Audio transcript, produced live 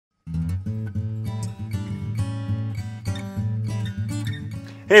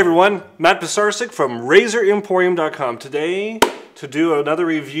Hey everyone, Matt Pisarcik from RazorEmporium.com. Today to do another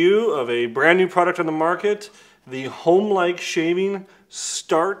review of a brand new product on the market, the Homelike Shaving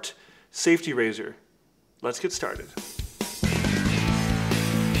Start Safety Razor. Let's get started.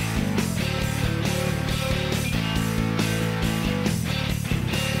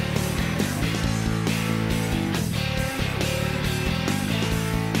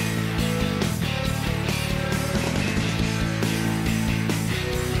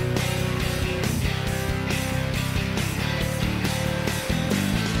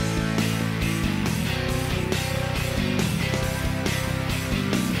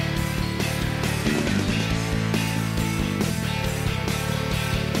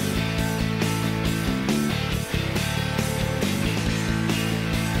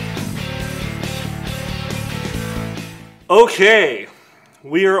 Okay,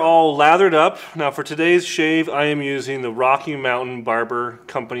 we are all lathered up. Now for today's shave, I am using the Rocky Mountain Barber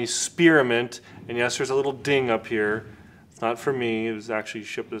Company Spearmint. And yes, there's a little ding up here. It's not for me, it was actually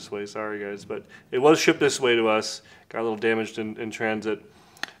shipped this way, sorry guys. But it was shipped this way to us. Got a little damaged in transit.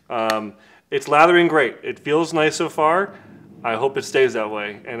 It's lathering great. It feels nice so far. I hope it stays that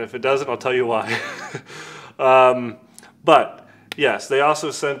way. And if it doesn't, I'll tell you why. But yes, they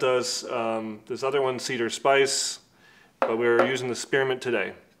also sent us this other one, Cedar Spice. But we're using the Spearmint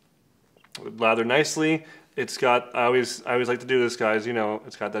today. It lathered nicely. It's got, I always like to do this, guys, you know,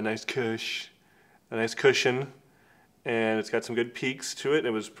 it's got that nice cushion, and it's got some good peaks to it.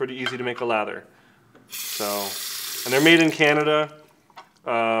 It was pretty easy to make a lather. So, and they're made in Canada,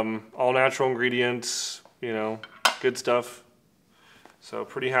 all natural ingredients, you know, good stuff. So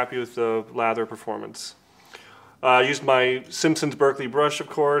pretty happy with the lather performance. I used my Simpson's Berkeley brush, of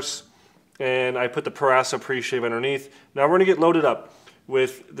course. And I put the Parasa pre-shave underneath. Now we're going to get loaded up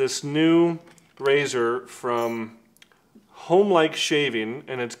with this new razor from Homelike Shaving,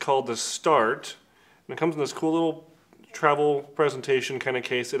 and it's called the Start. And it comes in this cool little travel presentation kind of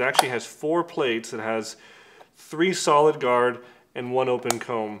case. It actually has 4 plates. It has 3 solid guard and 1 open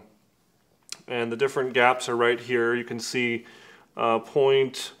comb. And the different gaps are right here. You can see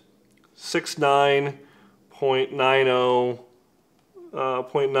 0.69, 0.90,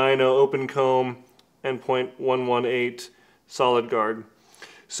 0.90 open comb, and 0.118 solid guard.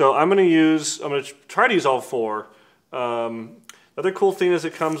 So I'm going to try to use all 4. The other cool thing is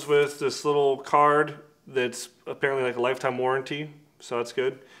it comes with this little card that's apparently like a lifetime warranty, so that's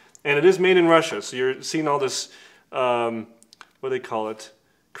good. And it is made in Russia, so you're seeing all this, what do they call it?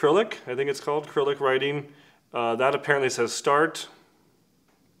 Acrylic, I think it's called, acrylic writing. That apparently says Start.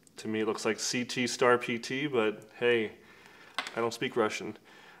 To me it looks like CT Star PT, but hey, I don't speak Russian.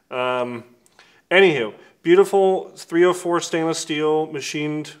 Anywho, beautiful 304 stainless steel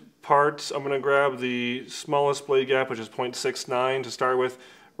machined parts. I'm going to grab the smallest blade gap, which is 0.69 to start with.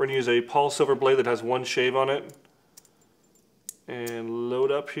 We're going to use a Paul silver blade that has 1 shave on it. And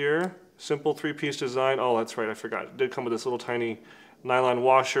load up here. Simple 3-piece design. Oh, that's right, I forgot. It did come with this little tiny nylon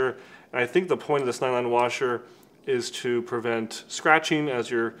washer. And I think the point of this nylon washer is to prevent scratching as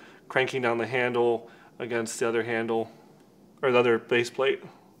you're cranking down the handle against the other handle. Or the other base plate.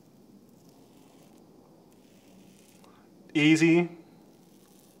 Easy.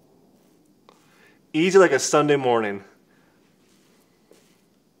 Easy like a Sunday morning.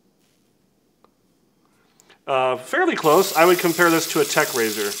 Fairly close. I would compare this to a tech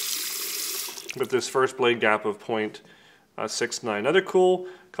razor with this first blade gap of 0.69. Another cool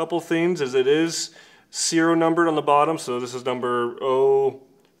couple things is it is serial numbered on the bottom, so this is number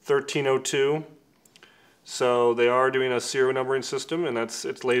 01302. So they are doing a serial numbering system, and it's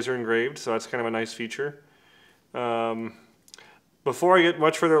laser engraved, so that's kind of a nice feature. Before I get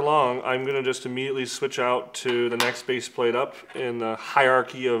much further along, I'm going to just immediately switch out to the next base plate up in the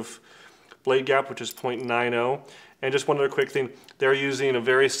hierarchy of blade gap, which is 0.90. And just one other quick thing, they're using a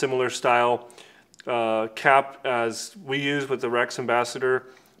very similar style cap as we use with the Rex Ambassador,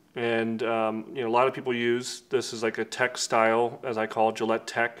 and you know, a lot of people use this as like a tech style, as I call it, Gillette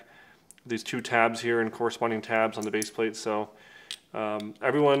Tech. These 2 tabs here and corresponding tabs on the base plate. So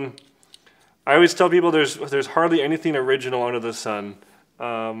everyone, I always tell people there's hardly anything original under the sun.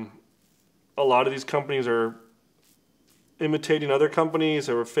 A lot of these companies are imitating other companies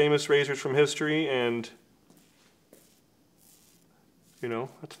or famous razors from history, and you know,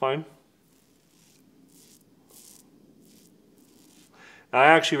 that's fine. I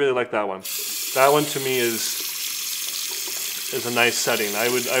actually really like that one. That one to me is a nice setting. I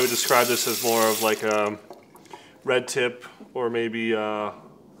would describe this as more of like a red tip or maybe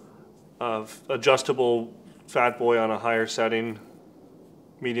adjustable fat boy on a higher setting,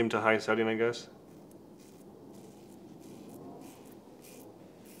 medium to high setting, I guess.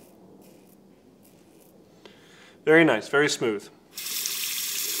 Very nice, very smooth.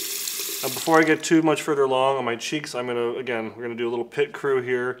 Before I get too much further along on my cheeks, we're gonna do a little pit crew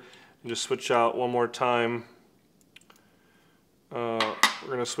here and just switch out one more time. We're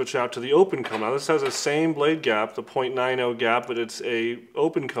gonna switch out to the open comb. Now this has the same blade gap, the 0.90 gap, but it's a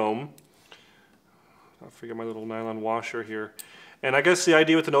open comb. I forget my little nylon washer here. And I guess the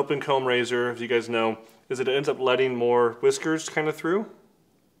idea with an open comb razor, as you guys know, is that it ends up letting more whiskers kind of through.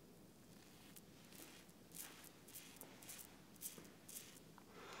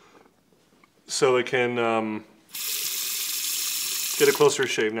 So it can get a closer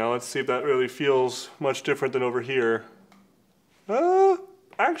shave. Now let's see if that really feels much different than over here.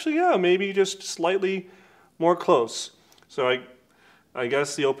 Actually, yeah, maybe just slightly more close. So I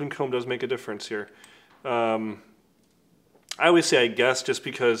guess the open comb does make a difference here. I always say I guess just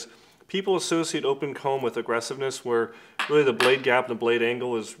because people associate open comb with aggressiveness, where really the blade gap and the blade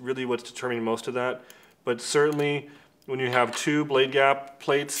angle is really what's determining most of that. But certainly when you have two blade gap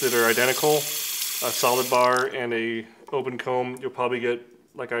plates that are identical, a solid bar and a open comb, you'll probably get,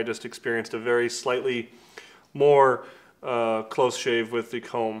 like I just experienced, a very slightly more close shave with the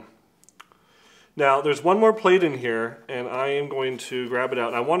comb. Now there's one more plate in here, and I am going to grab it out.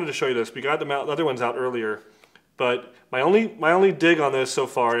 And I wanted to show you this. We got the other ones out earlier, but my only dig on this so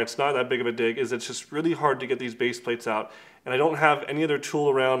far, and it's not that big of a dig, is it's just really hard to get these base plates out. And I don't have any other tool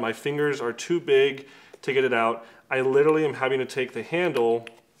around. My fingers are too big to get it out. I literally am having to take the handle,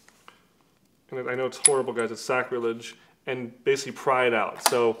 and I know it's horrible, guys, it's sacrilege, and basically pry it out.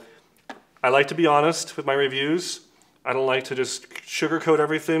 So I like to be honest with my reviews. I don't like to just sugarcoat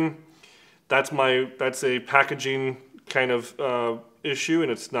everything. That's a packaging kind of issue, and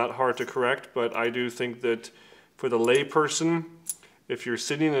it's not hard to correct, but I do think that for the lay person, if you're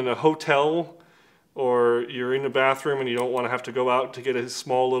sitting in a hotel or you're in a bathroom and you don't want to have to go out to get a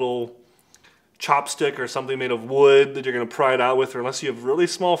small little chopstick or something made of wood that you're going to pry it out with, or unless you have really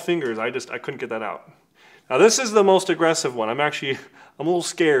small fingers, I couldn't get that out. Now this is the most aggressive one. I'm a little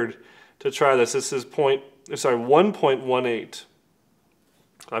scared to try this. This is 1.18.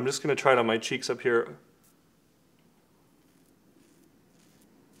 I'm just going to try it on my cheeks up here.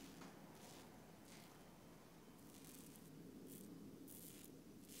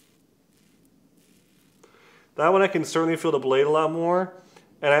 That one I can certainly feel the blade a lot more,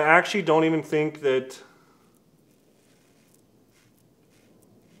 and I actually don't even think that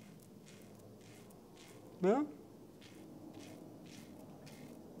no?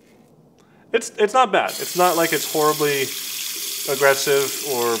 It's not bad. It's not like it's horribly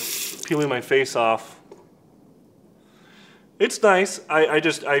aggressive or peeling my face off. It's nice.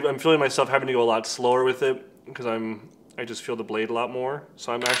 I'm feeling myself having to go a lot slower with it because I just feel the blade a lot more.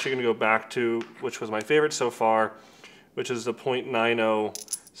 So I'm actually going to go back to, which was my favorite so far, which is the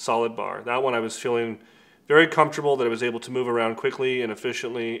 0.90 solid bar. That one I was feeling very comfortable that I was able to move around quickly and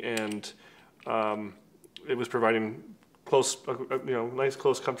efficiently, and it was providing close, nice,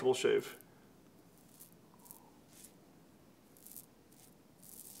 close, comfortable shave.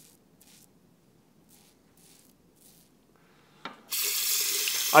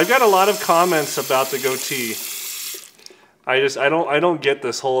 I've got a lot of comments about the goatee. I don't get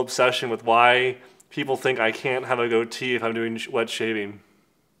this whole obsession with why people think I can't have a goatee if I'm doing wet shaving.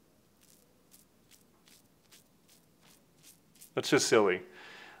 That's just silly.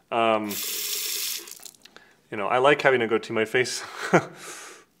 I like having a goatee. My face, I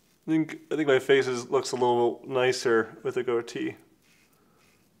think my face looks a little nicer with a goatee.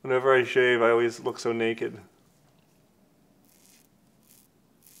 Whenever I shave, I always look so naked.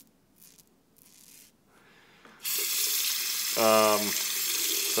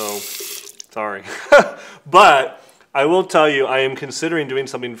 So, sorry. But I will tell you, I am considering doing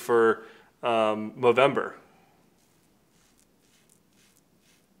something for November.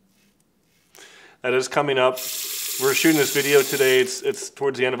 That is coming up. We're shooting this video today. It's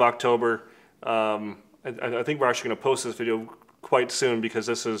towards the end of October. I think we're actually going to post this video quite soon because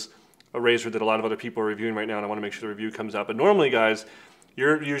this is a razor that a lot of other people are reviewing right now, and I want to make sure the review comes out. But normally, guys,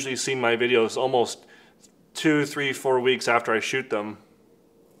 you're usually seeing my videos almost 2, 3, 4 weeks after I shoot them.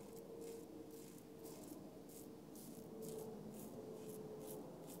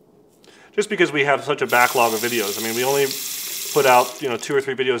 Just because we have such a backlog of videos. I mean, we only put out 2 or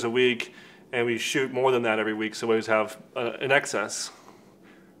 3 videos a week, and we shoot more than that every week, so we always have an excess.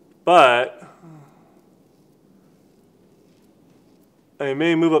 But I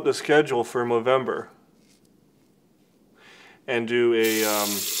may move up the schedule for November and do a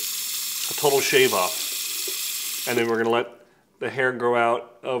total shave off, and then we're going to let the hair grow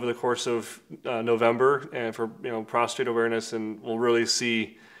out over the course of November, and for prostate awareness, and we'll really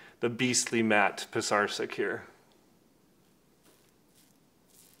see the beastly Matt Pisarcik here.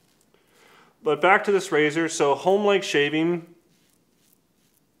 But back to this razor. So Homelike Shaving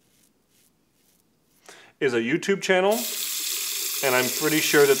is a YouTube channel, and I'm pretty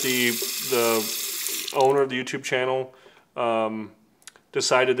sure that the owner of the YouTube channel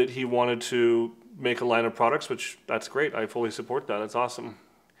decided that he wanted to make a line of products, which that's great. I fully support that. That's awesome.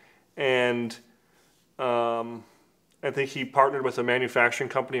 And I think he partnered with a manufacturing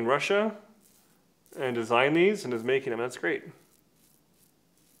company in Russia and designed these and is making them. That's great.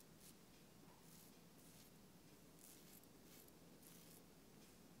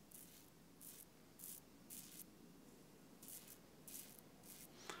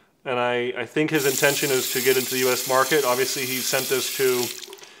 And I think his intention is to get into the US market. Obviously, he sent this to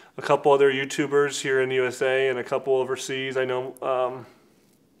a couple other YouTubers here in the USA and a couple overseas. I know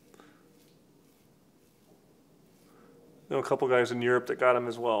a couple guys in Europe that got him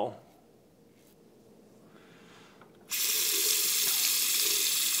as well.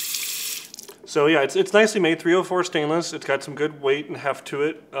 So yeah, it's nicely made, 304 stainless. It's got some good weight and heft to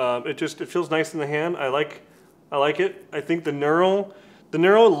it. It feels nice in the hand. I like it. I think the knurl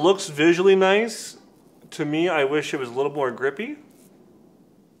looks visually nice. To me, I wish it was a little more grippy.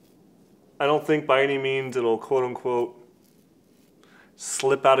 I don't think by any means it'll quote unquote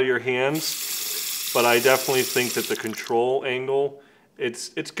slip out of your hands, but I definitely think that the control angle,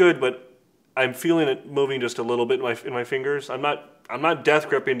 it's good, but I'm feeling it moving just a little bit in my fingers. I'm not death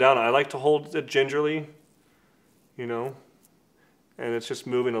gripping down. I like to hold it gingerly, you know, and it's just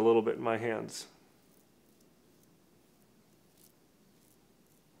moving a little bit in my hands.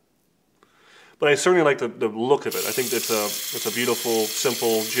 But I certainly like the look of it. I think it's a beautiful,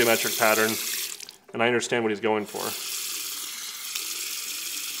 simple, geometric pattern, and I understand what he's going for.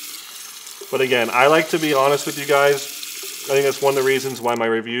 But again, I like to be honest with you guys. I think that's one of the reasons why my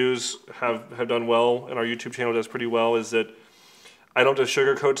reviews have done well, and our YouTube channel does pretty well, is that I don't just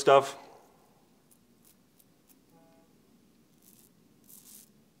sugarcoat stuff.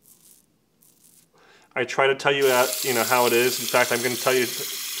 I try to tell you how it is. In fact, I'm going to tell you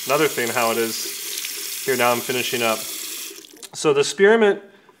another thing how it is here now I'm finishing up. So the spearmint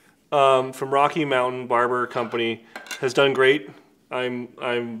from Rocky Mountain Barber Company has done great. I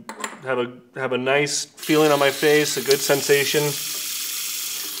have a nice feeling on my face, a good sensation.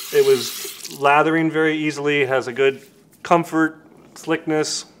 It was lathering very easily, has a good comfort,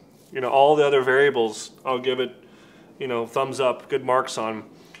 slickness, all the other variables. I'll give it, thumbs up, good marks on.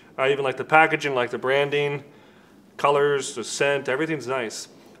 I even like the packaging, like the branding, colors, the scent, everything's nice.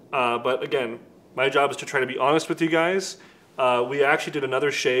 But again, my job is to try to be honest with you guys. We actually did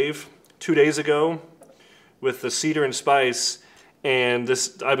another shave 2 days ago with the cedar and spice, and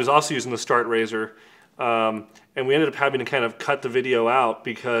I was also using the Start razor, and we ended up having to kind of cut the video out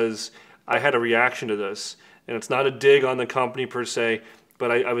because I had a reaction to this. And it's not a dig on the company per se,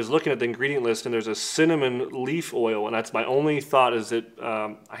 but I was looking at the ingredient list, and there's a cinnamon leaf oil, and that's my only thought, is that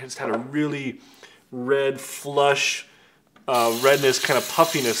I just had a really red flush redness, kind of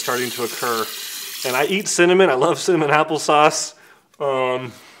puffiness starting to occur. And I eat cinnamon. I love cinnamon applesauce.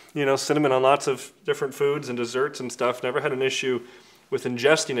 Cinnamon on lots of different foods and desserts and stuff. Never had an issue with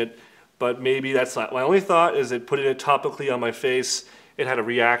ingesting it, but maybe that's not. My only thought is that putting it topically on my face, it had a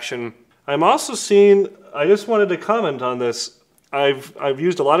reaction. I'm also seeing, I just wanted to comment on this. I've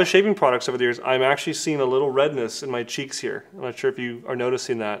used a lot of shaving products over the years. I'm actually seeing a little redness in my cheeks here. I'm not sure if you are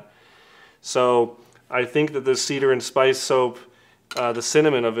noticing that. So I think that the cedar and spice soap, the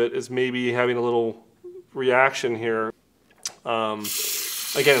cinnamon of it, is maybe having a little reaction here.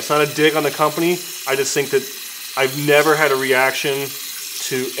 Again, it's not a dig on the company. I just think that I've never had a reaction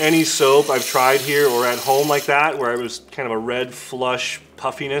to any soap I've tried here or at home like that, where it was kind of a red flush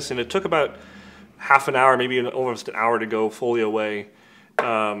puffiness, and it took about half an hour, maybe almost an hour to go fully away.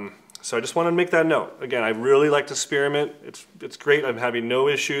 So I just want to make that note. Again, I really like the spearmint. It's great. I'm having no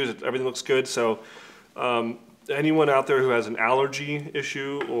issues. Everything looks good. So anyone out there who has an allergy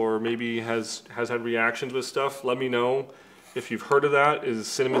issue or maybe has had reactions with stuff, let me know. If you've heard of that, is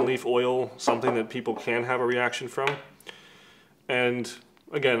cinnamon leaf oil something that people can have a reaction from? And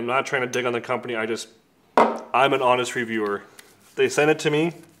again, I'm not trying to dig on the company. I'm an honest reviewer. They sent it to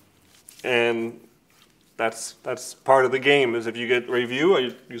me, and that's part of the game, is if you get a review,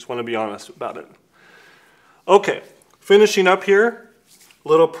 you just want to be honest about it. Okay, finishing up here, a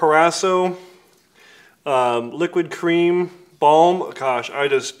little Parasso liquid cream balm. Gosh, I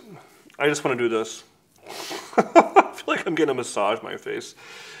just want to do this. I feel like I'm getting a massage in my face.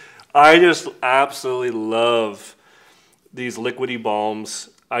 I just absolutely love these liquidy balms.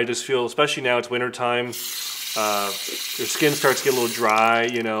 I just feel, especially now it's wintertime, your skin starts to get a little dry,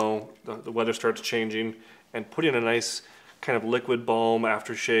 the weather starts changing, and putting a nice kind of liquid balm,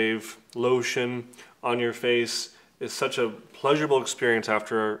 aftershave, lotion on your face is such a pleasurable experience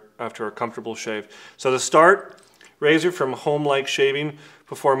after a comfortable shave. So the Start razor from Homelike Shaving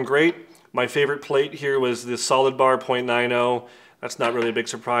performed great. My favorite plate here was the Solid Bar 0.90. That's not really a big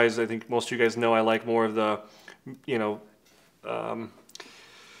surprise. I think most of you guys know I like more of the, you know,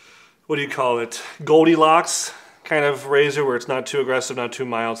 what do you call it? Goldilocks kind of razor where it's not too aggressive, not too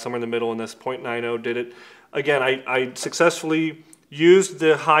mild, somewhere in the middle, and this 0.90 did it. Again, I successfully used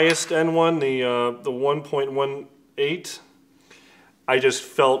the highest end one, the 1.18. I just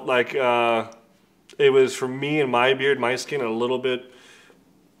felt like it was, for me and my beard, my skin, a little bit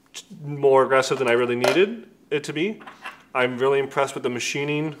more aggressive than I really needed it to be. I'm really impressed with the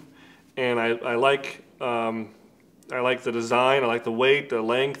machining, and I like the design, I like the weight, the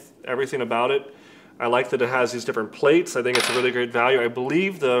length, everything about it. I like that it has these different plates. I think it's a really great value. I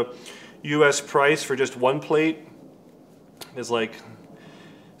believe the US price for just one plate is like,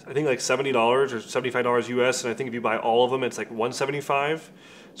 I think like $70 or $75 US, and I think if you buy all of them, it's like $175.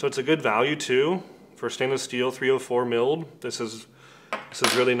 So it's a good value too for stainless steel, 304 milled. This is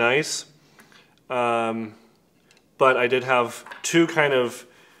really nice. But I did have two kind of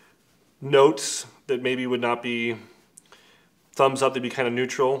notes that maybe would not be thumbs up, they'd be kind of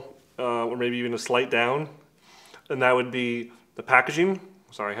neutral, or maybe even a slight down. And that would be the packaging.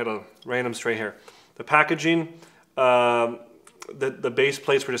 Sorry, I had a random stray hair. The packaging, the base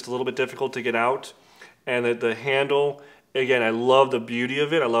plates were just a little bit difficult to get out. And the handle, again, I love the beauty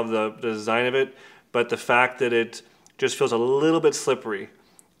of it. I love the design of it. But the fact that it just feels a little bit slippery.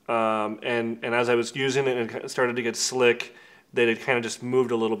 And as I was using it and it started to get slick, that it kind of just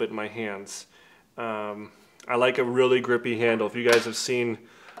moved a little bit in my hands. I like a really grippy handle. If you guys have seen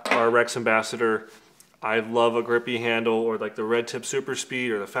our Rex Ambassador, I love a grippy handle, or like the Red Tip Super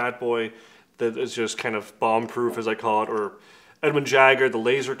Speed or the Fat Boy that is just kind of bomb-proof, as I call it, or Edwin Jagger, the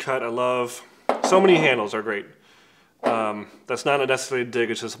Laser Cut I love. So many handles are great. That's not necessarily a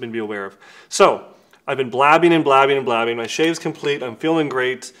dig, it's just something to be aware of. So, I've been blabbing and blabbing and blabbing. My shave's complete, I'm feeling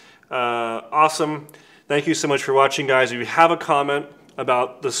great. Awesome. Thank you so much for watching, guys. If you have a comment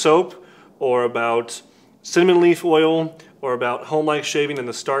about the soap, or about cinnamon leaf oil, or about Homelike Shaving and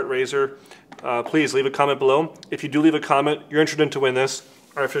the Start razor, please leave a comment below. If you do leave a comment, you're entered to win this,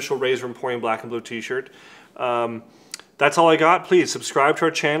 our official Razor Emporium black and blue t-shirt. That's all I got. Please subscribe to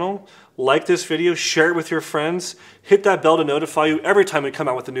our channel, like this video, share it with your friends, hit that bell to notify you every time we come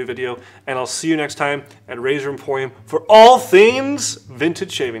out with a new video, and I'll see you next time at Razor Emporium for all things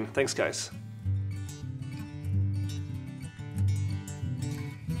vintage shaving. Thanks, guys.